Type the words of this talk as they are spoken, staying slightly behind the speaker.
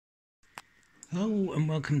Hello and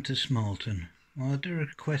welcome to Smalton. Well, I had a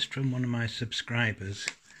request from one of my subscribers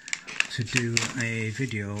to do a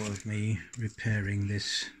video of me repairing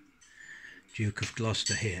this Duke of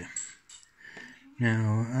Gloucester here.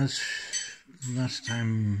 Now, as last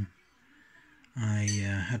time I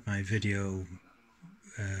had my video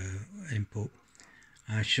input,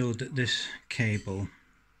 I showed that this cable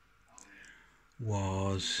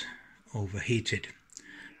was overheated.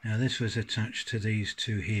 Now this was attached to these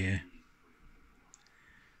two here,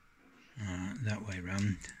 that way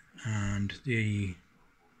round, and the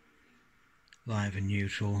live and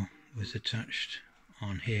neutral was attached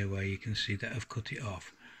on here where you can see that I've cut it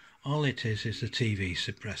off. All it is the TV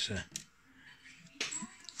suppressor,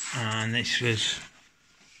 and this was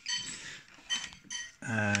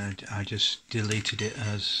I just deleted it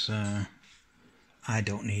as I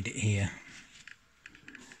don't need it here.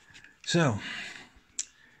 So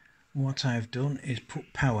what I've done is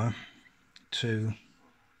put power to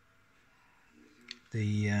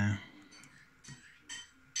the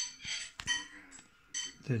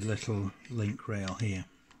little link rail here.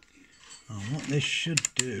 And what this should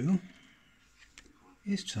do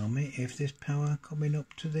is tell me if there's power coming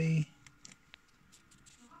up to the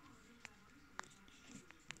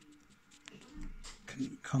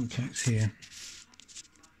contacts here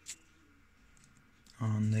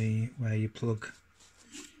on the where you plug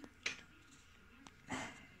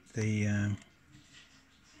the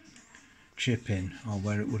chip in, or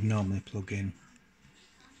where it would normally plug in.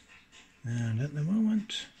 And at the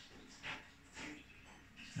moment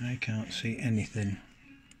I can't see anything.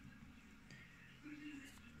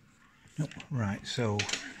 Nope. Right, so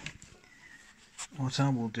what I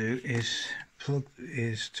will do is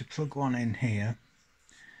to plug one in here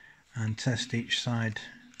and test each side,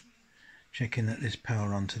 checking that there's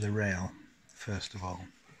power onto the rail first of all.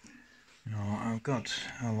 Now, I've got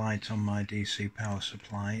a light on my DC power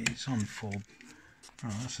supply. It's on full.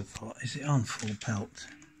 Oh, that's a thought. Is it on full pelt?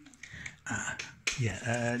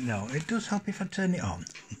 Yeah. No, it does help if I turn it on.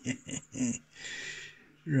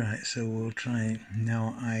 Right, so we'll try it.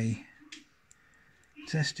 Now, I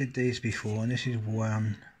tested these before, and this is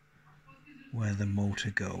one where the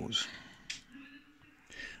motor goes.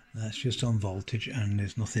 That's just on voltage, and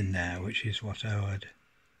there's nothing there, which is what I would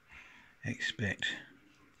expect.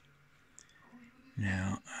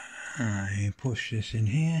 Now I push this in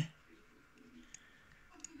here,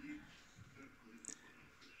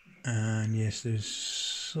 and yes, there's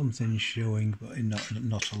something showing, but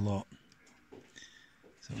not a lot.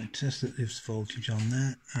 So I test that there's voltage on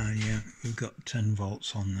there, and yeah, we've got 10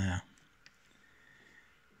 volts on there.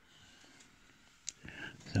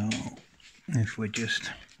 So if we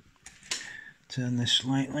just turn this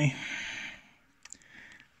slightly,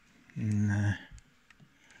 and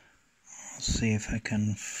see if I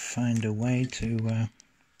can find a way to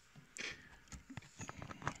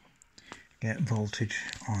get voltage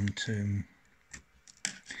onto.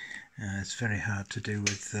 It's very hard to do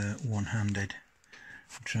with one-handed.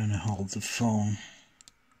 I'm trying to hold the phone,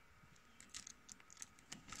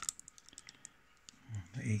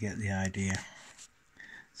 but you get the idea.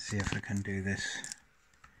 See if I can do this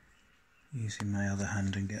using my other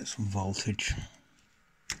hand and get some voltage.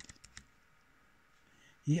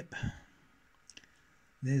 Yep.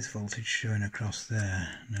 There's voltage showing across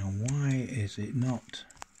there. Now why is it not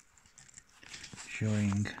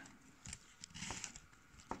showing?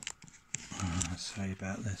 Sorry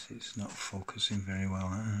about this, it's not focusing very well.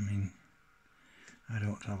 I mean, I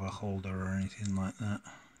don't have a holder or anything like that.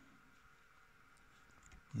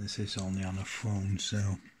 This is only on a phone,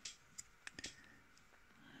 so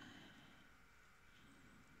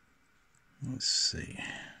let's see.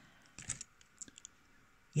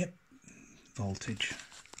 Yep, voltage.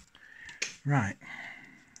 Right,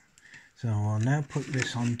 so I'll now put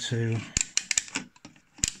this onto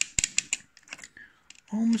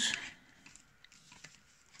ohms,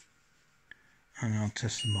 and I'll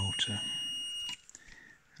test the motor.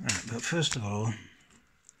 Right, but first of all,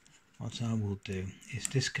 what I will do is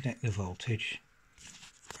disconnect the voltage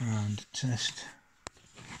and test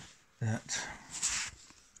that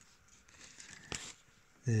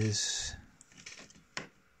there's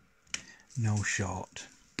no short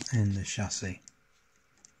in the chassis.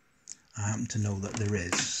 I happen to know that there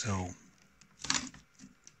is, so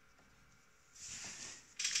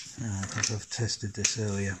because I've tested this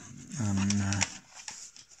earlier, and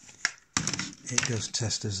it does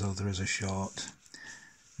test as though there is a short.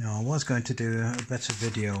 Now, I was going to do a better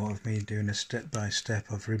video of me doing a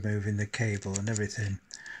step-by-step of removing the cable and everything,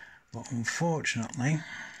 but unfortunately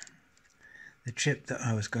the chip that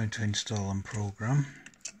I was going to install and program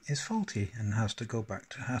is faulty and has to go back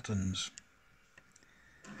to Hatton's.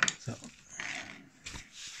 So,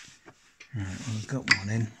 right, well, I've got one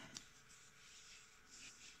in.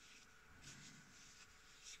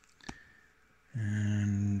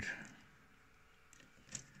 And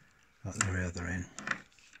got the other in.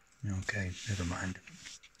 Okay, never mind.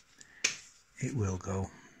 It will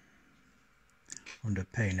go. Under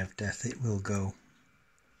pain of death, it will go.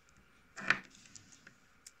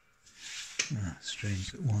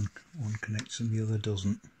 Strange that one connects and the other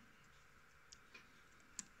doesn't.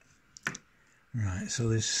 Right, so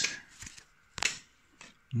there's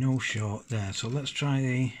no short there. So let's try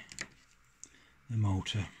the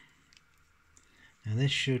motor. Now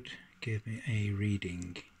this should give me a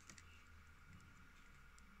reading.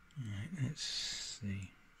 Right, let's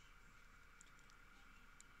see.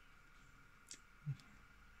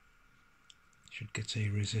 Should get a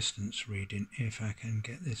resistance reading if I can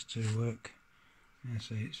get this to work. I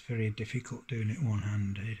say it's very difficult doing it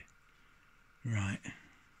one-handed. Right.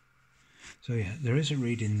 So yeah, there is a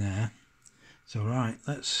reading there. So right,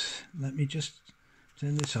 let me just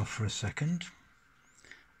turn this off for a second,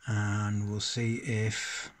 and we'll see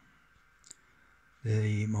if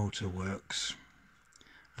the motor works.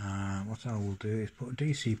 What I will do is put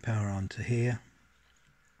DC power onto here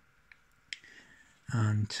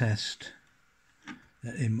and test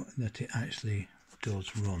that it actually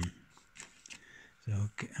does run. So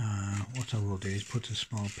what I will do is put a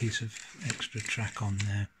small piece of extra track on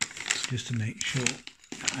there just to make sure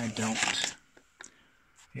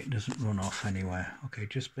it doesn't run off anywhere. Okay,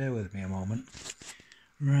 just bear with me a moment.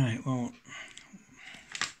 Right, well,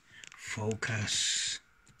 focus.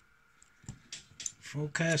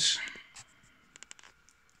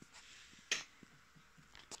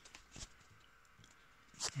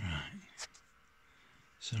 Right,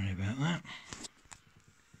 sorry about that.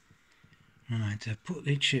 Right, I put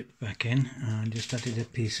the chip back in and just added a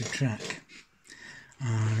piece of track.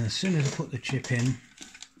 And as soon as I put the chip in,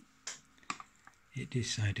 it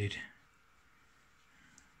decided,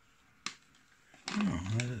 oh,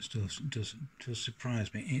 that does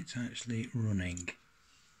surprise me, it's actually running.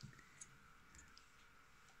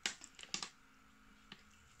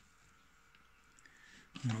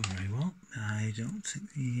 Not very well. I don't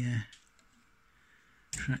think the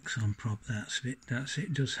track's on prop. That's it.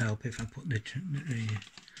 It does help if I put the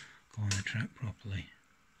corner track properly.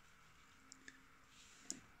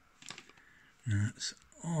 That's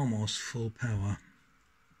almost full power.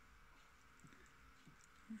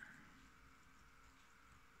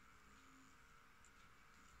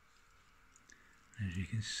 As you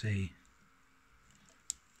can see,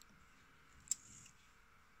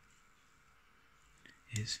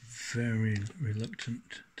 it's very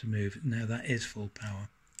reluctant to move. Now that is full power.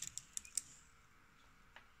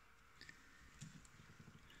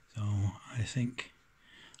 So I think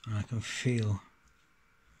I can feel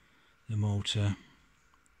the motor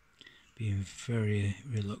being very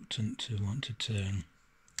reluctant to want to turn.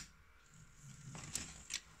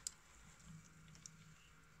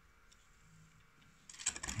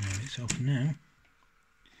 It's off now.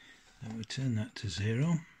 So we turn that to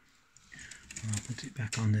 0. I'll put it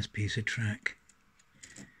back on this piece of track.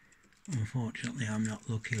 Unfortunately, I'm not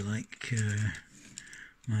lucky like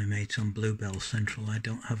my mates on Bluebell Central. I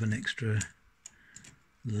don't have an extra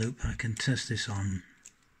loop I can test this on.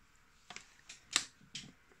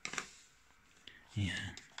 Yeah,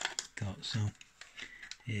 thought so.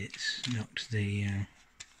 It's knocked the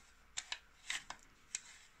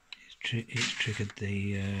it's triggered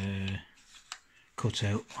the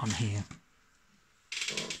cutout on here.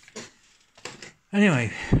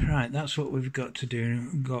 Anyway, right, that's what we've got to do.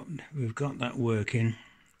 We've got that working,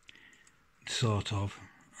 sort of.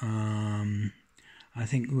 I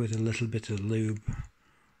think with a little bit of lube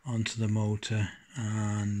onto the motor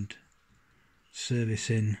and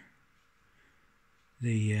servicing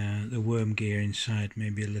the worm gear inside,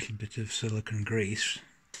 maybe a little bit of silicone grease.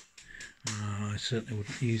 I certainly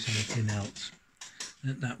wouldn't use anything else.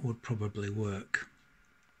 That would probably work.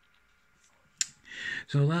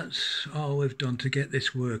 So that's all we've done to get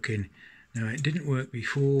this working. Now, it didn't work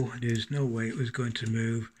before. There's no way it was going to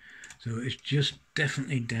move. So it's just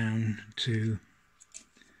definitely down to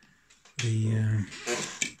the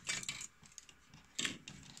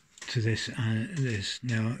this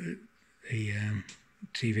now the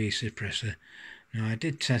TV suppressor. Now I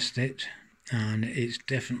did test it, and it's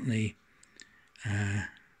definitely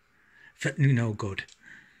no good.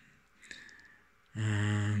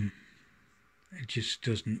 It just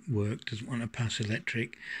doesn't work, doesn't want to pass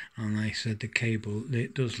electric, and like I said, the cable,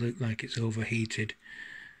 it does look like it's overheated.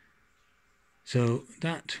 So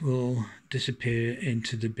that will disappear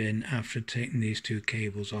into the bin after taking these two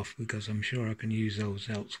cables off, because I'm sure I can use those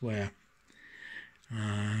elsewhere,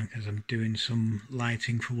 because I'm doing some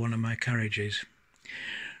lighting for one of my carriages.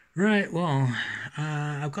 Right, well,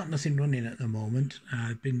 I've got nothing running at the moment.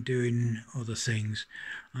 I've been doing other things.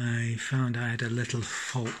 I found I had a little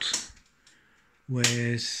fault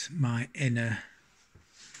with my inner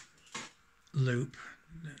loop,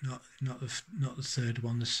 not the third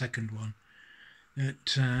one, the second one.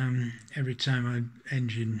 That every time my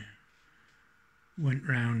engine went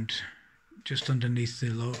round just underneath the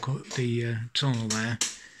tunnel there,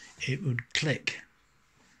 it would click.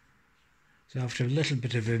 So after a little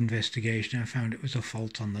bit of investigation, I found it was a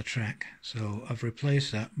fault on the track. So I've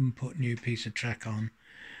replaced that and put a new piece of track on.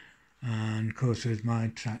 And of course, with my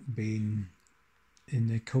track being in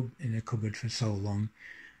the cupboard for so long,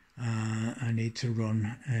 I need to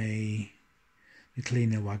run the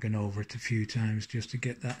cleaner wagon over it a few times just to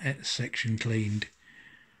get that section cleaned.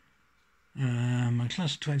 My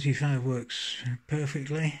class 25 works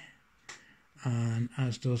perfectly, and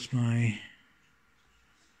as does my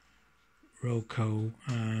Roco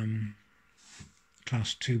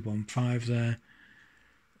class 215 there,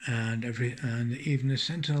 and even the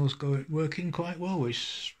Sentinel's working quite well,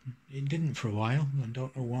 which it didn't for a while. I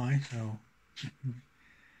don't know why. So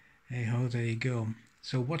hey ho, there you go.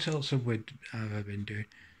 So what else have I been doing?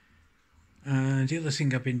 The other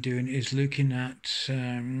thing I've been doing is looking at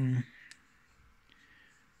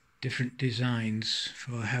different designs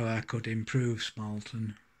for how I could improve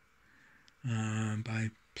Smalton by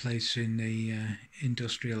placing the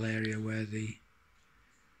industrial area where the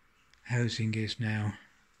housing is now,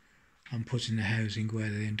 and putting the housing where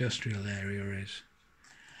the industrial area is.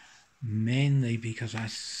 Mainly because I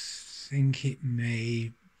think it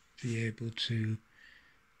may be able to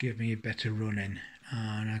give me a better running,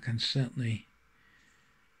 and I can certainly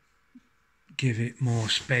give it more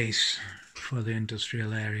space for the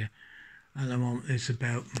industrial area. At the moment it's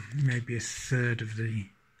about maybe a third of the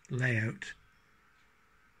layout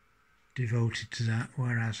devoted to that,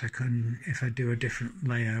 whereas if I do a different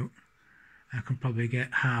layout, I can probably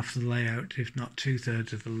get half the layout, if not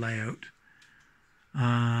 2/3 of the layout,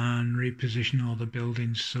 and reposition all the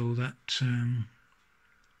buildings so that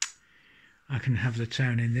I can have the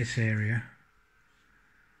town in this area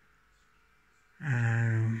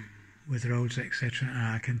with roads, etc.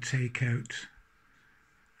 I can take out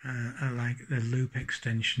like the loop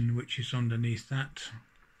extension, which is underneath that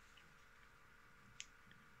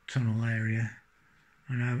tunnel area,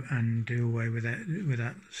 and do away with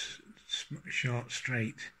that short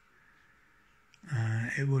straight.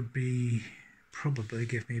 It would probably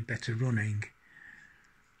give me better running.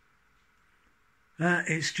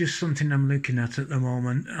 It's just something I'm looking at the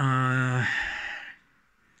moment.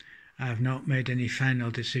 I've not made any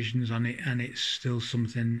final decisions on it, and it's still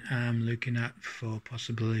something I'm looking at for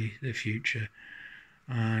possibly the future.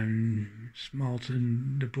 And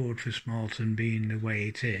Smalton, the board for Smalton being the way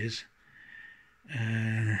it is,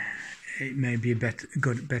 it may be a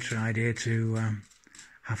better idea to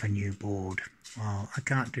have a new board. Well, I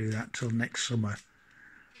can't do that till next summer.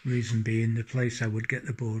 Reason being, the place I would get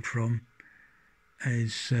the board from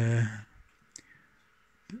is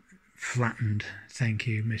flattened. Thank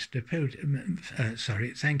you, Mr.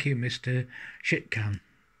 Thank you, Mr. Shitcan.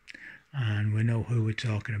 And we know who we're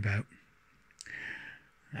talking about.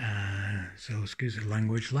 So excuse the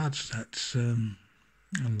language, lads. That's and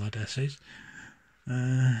ladesses.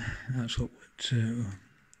 That's what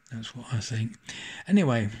I think.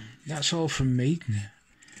 Anyway, that's all from me.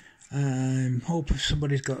 Hope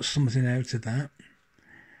somebody's got something out of that.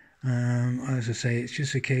 As I say, it's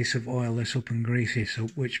just a case of oil this up and grease this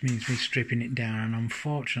up, which means me stripping it down, and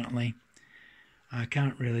unfortunately I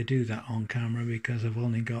can't really do that on camera because I've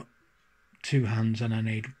only got two hands and I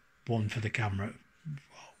need one for the camera,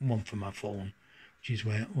 one for my phone, which is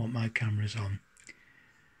what my camera's on.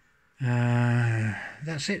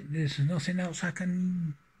 That's it. There's nothing else I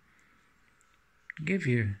can give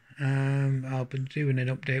you. I'll be doing an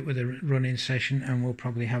update with a running session, and we'll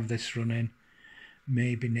probably have this running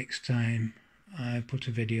maybe next time I put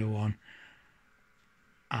a video on.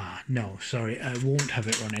 No, sorry, I won't have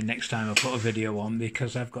it running next time I put a video on,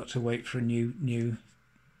 because I've got to wait for a new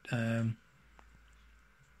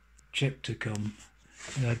chip to come.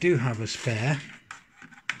 And I do have a spare,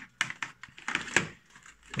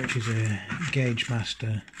 which is a Gauge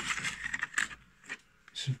Master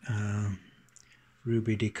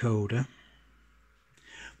Ruby decoder.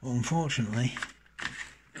 But unfortunately,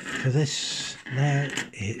 for this there,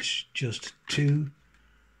 it's just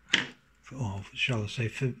shall I say,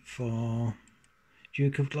 for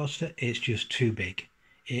Duke of Gloucester, it's just too big.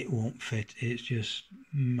 It won't fit. It's just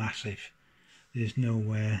massive. There's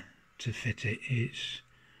nowhere to fit it. It's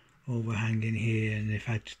overhanging here, and if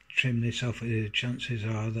I trim this off, the chances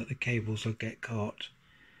are that the cables will get caught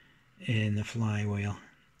in the flywheel,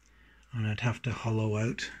 and I'd have to hollow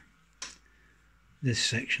out this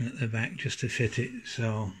section at the back just to fit it.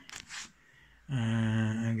 So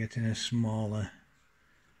I'm getting a smaller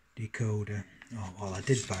decoder. Oh well, I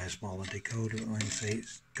did buy a smaller decoder, but like I say,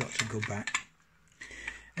 it's got to go back.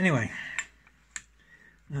 Anyway,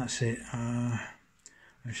 that's it. I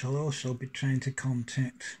shall also be trying to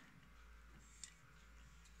contact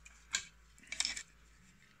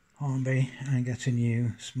Hornby and get a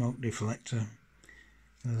new smoke deflector,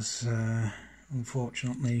 because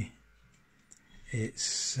unfortunately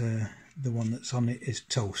it's the one that's on it is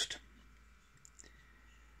toast.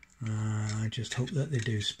 I just hope that they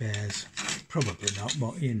do spares. Probably not,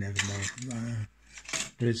 but you never know.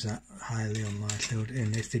 There is that highly unlikely,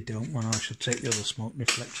 and if they don't, well, I shall take the other smoke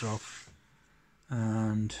deflector off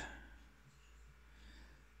and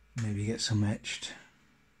maybe get some etched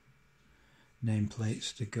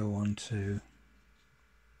nameplates to go onto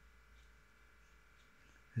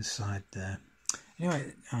the side there.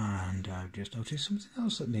 Anyway, and I've just noticed something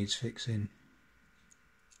else that needs fixing.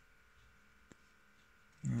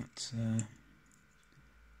 That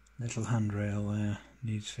little handrail there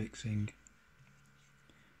needs fixing.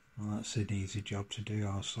 Well, that's an easy job to do.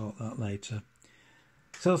 I'll sort that later.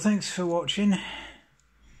 So thanks for watching.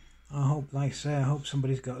 I hope, like I say, I hope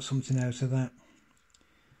somebody's got something out of that.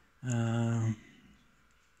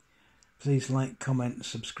 Please like, comment,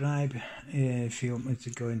 subscribe. If you want me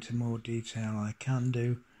to go into more detail, I can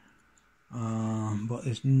do. But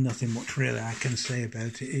there's nothing much really I can say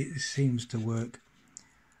about it. It seems to work.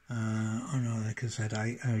 I know, like I said,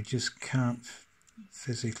 I just can't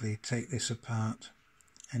physically take this apart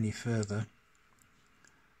any further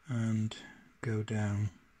and go down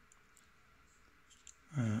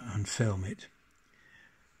and film it.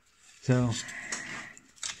 So,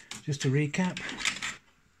 just to recap,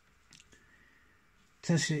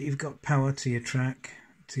 test that you've got power to your track,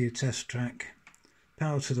 to your test track,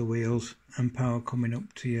 power to the wheels, and power coming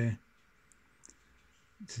up to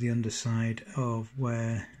the underside of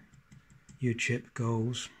where your chip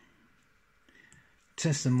goes.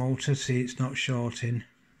 Test the motor, see it's not shorting,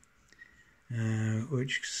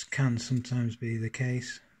 which can sometimes be the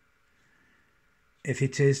case. If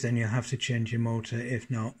it is, then you'll have to change your motor. If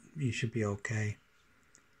not, you should be okay.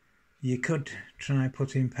 You could try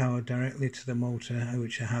putting power directly to the motor,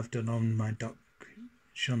 which I have done on my dock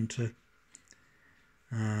shunter,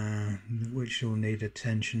 which will need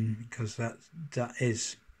attention because that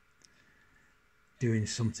is doing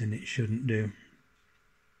something it shouldn't do.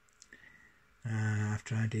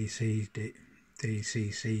 After I DC'd it,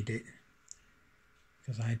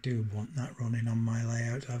 because I do want that running on my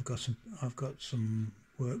layout. I've got some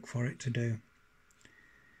work for it to do.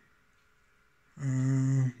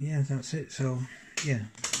 Yeah, that's it. So yeah,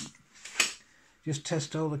 just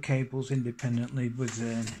test all the cables independently with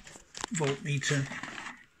the voltmeter.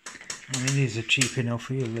 I mean, these are cheap enough.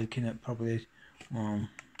 You're looking at probably, I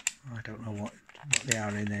don't know what they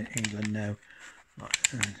are in England now,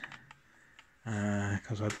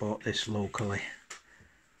 because I bought this locally.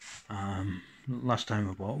 Last time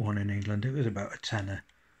I bought one in England, it was about a tenner.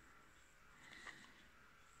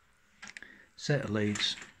 Set of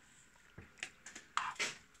leads.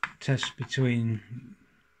 Test between.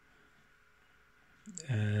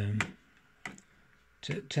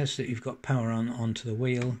 Test that you've got power onto the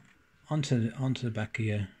wheel, onto the back of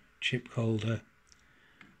your chip holder.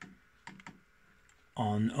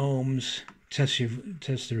 On ohms, test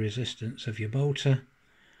the resistance of your motor,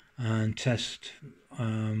 and test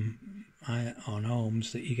on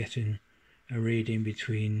ohms that you're getting a reading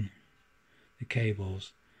between the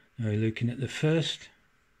cables. Now we're looking at the first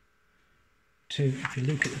two. If you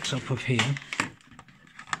look at the top of here,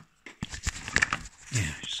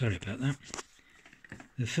 yeah, sorry about that.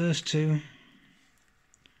 The first two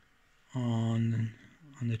on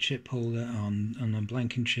the chip holder, on the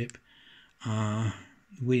blanking chip, are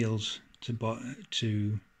wheels to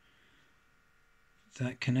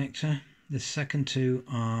that connector. The second two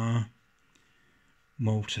are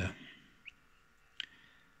motor.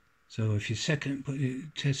 So if you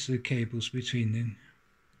test the cables between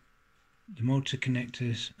the motor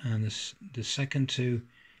connectors and the second two,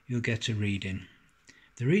 you'll get a reading.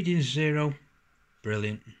 The reading is 0,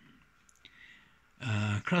 brilliant.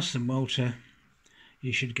 Across the motor,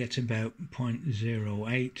 you should get about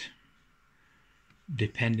 0.08,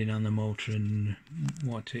 depending on the motor and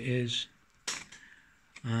what it is.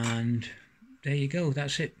 And there you go.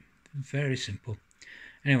 That's it. Very simple.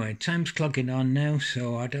 Anyway, time's clogging on now,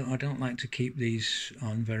 so I don't like to keep these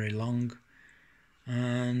on very long.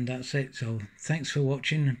 And that's it. So thanks for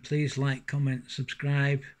watching. Please like, comment,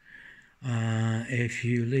 subscribe. If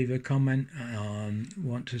you leave a comment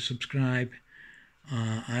want to subscribe,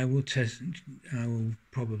 I will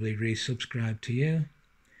probably resubscribe to you.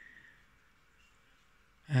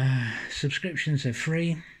 Subscriptions are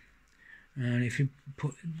free, and if you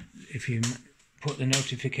put the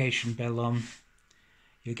notification bell on,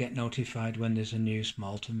 you'll get notified when there's a new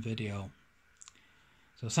Smalton video.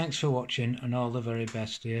 So thanks for watching, and all the very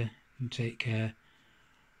best here, and take care.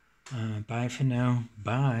 Bye for now.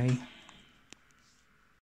 Bye.